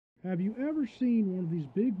Have you ever seen one of these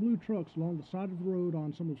big blue trucks along the side of the road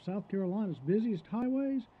on some of South Carolina's busiest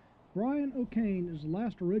highways? Brian O'Kane is the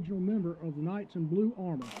last original member of the Knights in Blue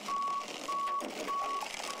Armor.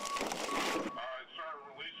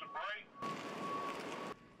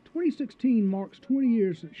 2016 marks 20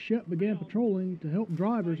 years since SHEP began patrolling to help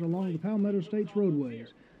drivers along the Palmetto State's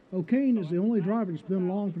roadways. O'Kane is the only driver that's been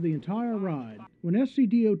along for the entire ride. When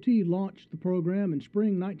SCDOT launched the program in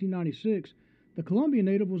spring 1996, the Columbia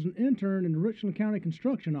native was an intern in the Richland County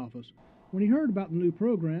Construction Office. When he heard about the new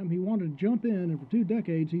program, he wanted to jump in, and for 2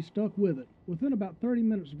 decades he stuck with it. Within about 30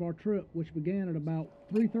 minutes of our trip, which began at about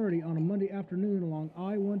 3:30 on a Monday afternoon along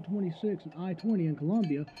I-126 and I-20 in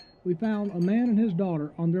Columbia, we found a man and his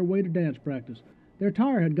daughter on their way to dance practice. Their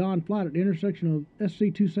tire had gone flat at the intersection of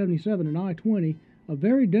SC-277 and I-20, a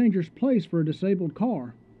very dangerous place for a disabled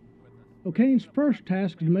car. O'Kane's first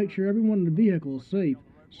task is to make sure everyone in the vehicle is safe.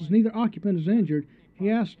 Since neither occupant is injured, he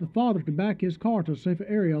asked the father to back his car to a safer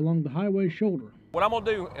area along the highway's shoulder. What I'm going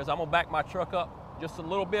to do is I'm going to back my truck up just a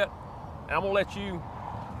little bit, and I'm going to let you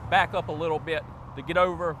back up a little bit to get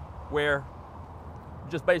over where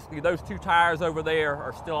just basically those 2 tires over there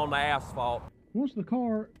are still on the asphalt. Once the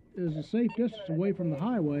car is a safe distance away from the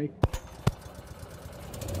highway,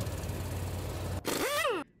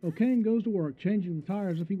 O'Kane goes to work changing the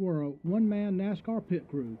tires as if he were a one-man NASCAR pit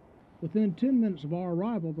crew. Within 10 minutes of our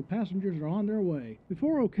arrival, the passengers are on their way.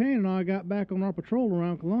 Before O'Kane and I got back on our patrol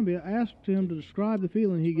around Columbia, I asked him to describe the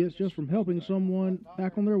feeling he gets just from helping someone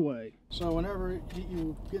back on their way. So whenever you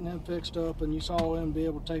were getting him fixed up and you saw him be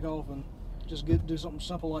able to take off and just do something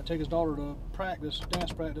simple like take his daughter to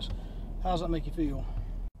dance practice, how does that make you feel?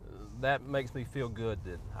 That makes me feel good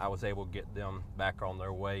that I was able to get them back on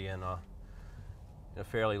their way in a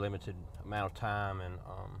fairly limited amount of time, and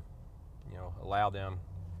allow them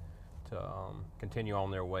to continue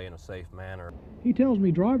on their way in a safe manner. He tells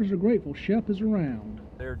me drivers are grateful SHEP is around.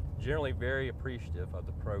 They're generally very appreciative of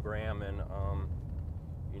the program, and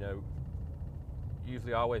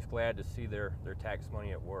usually always glad to see their tax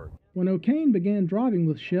money at work. When O'Kane began driving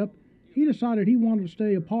with SHEP, he decided he wanted to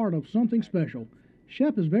stay a part of something special.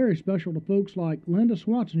 SHEP is very special to folks like Linda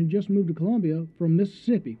Swanson, who just moved to Columbia from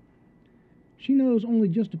Mississippi. She knows only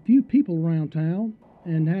just a few people around town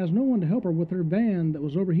and has no one to help her with her van that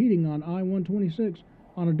was overheating on I-126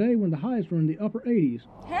 on a day when the highs were in the upper 80s.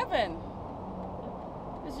 Heaven.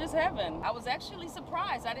 It's just heaven. I was actually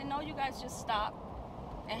surprised. I didn't know you guys just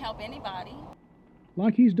stop and help anybody.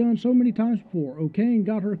 Like he's done so many times before, O'Kane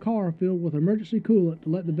got her car filled with emergency coolant to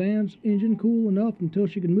let the van's engine cool enough until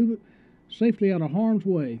she could move it safely out of harm's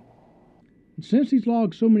way. And since he's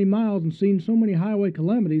logged so many miles and seen so many highway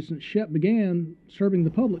calamities since SHEP began serving the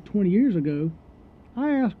public 20 years ago,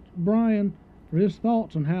 I asked Brian for his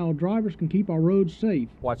thoughts on how drivers can keep our roads safe.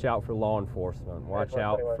 Watch out for law enforcement, watch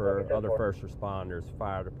out for other first responders,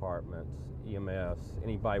 fire departments, EMS,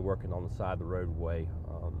 anybody working on the side of the roadway.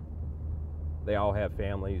 They all have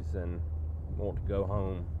families and want to go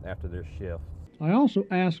home after their shift. I also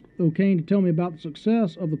asked O'Kane to tell me about the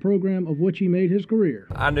success of the program of which he made his career.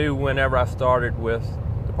 I knew whenever I started with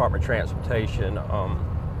Department of Transportation,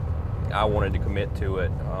 I wanted to commit to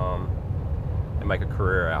it and make a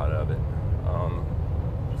career out of it.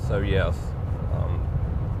 So yes,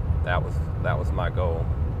 that was my goal.